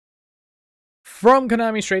From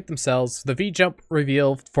Konami straight themselves, the V-Jump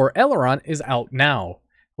reveal for Aileron is out now.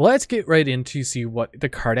 Let's get right in to see what the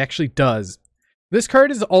card actually does. This card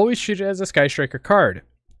is always treated as a Sky Striker card.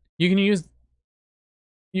 You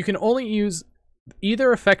can only use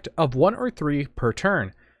either effect of 1 or 3 per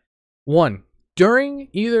turn. 1. During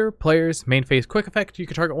either player's main phase quick effect, you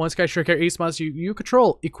can target one Sky Striker Ace monster you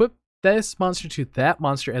control. Equip this monster to that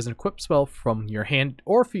monster as an equipped spell from your hand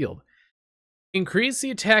or field. Increase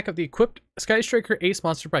the attack of the equipped Sky Striker Ace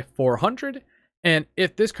monster by 400, and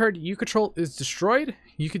if this card you control is destroyed,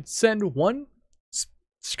 you could send one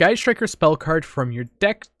Sky Striker spell card from your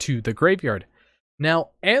deck to the graveyard.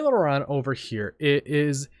 Now, Aileron over here, it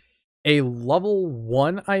is a level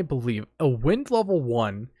 1, I believe, a wind level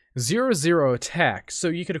 1, 0/0 attack, so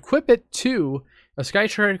you could equip it to a Sky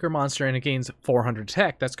Striker monster and it gains 400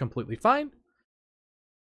 attack. That's completely fine.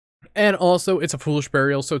 And also, it's a Foolish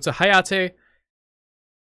Burial, so it's a Hayate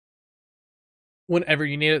whenever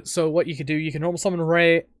you need it. So what you can do, you can normal summon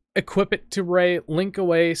Ray, equip it to Ray, link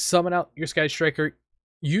away, summon out your Sky Striker,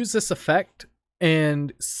 use this effect,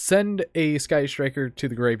 and send a Sky Striker to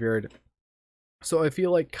the graveyard. So I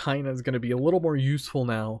feel like Kaina is going to be a little more useful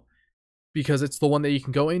now, because it's the one that you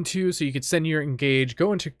can go into, so you could send your engage,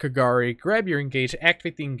 go into Kagari, grab your engage,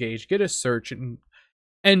 activate the engage, get a search, and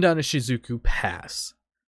end on a Shizuku pass.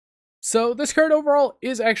 So this card overall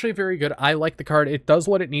is actually very good. I like the card. It does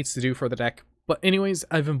what it needs to do for the deck. But anyways,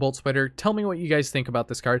 I've been Bolt Spider. Tell me what you guys think about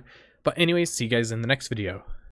this card. But anyways, see you guys in the next video.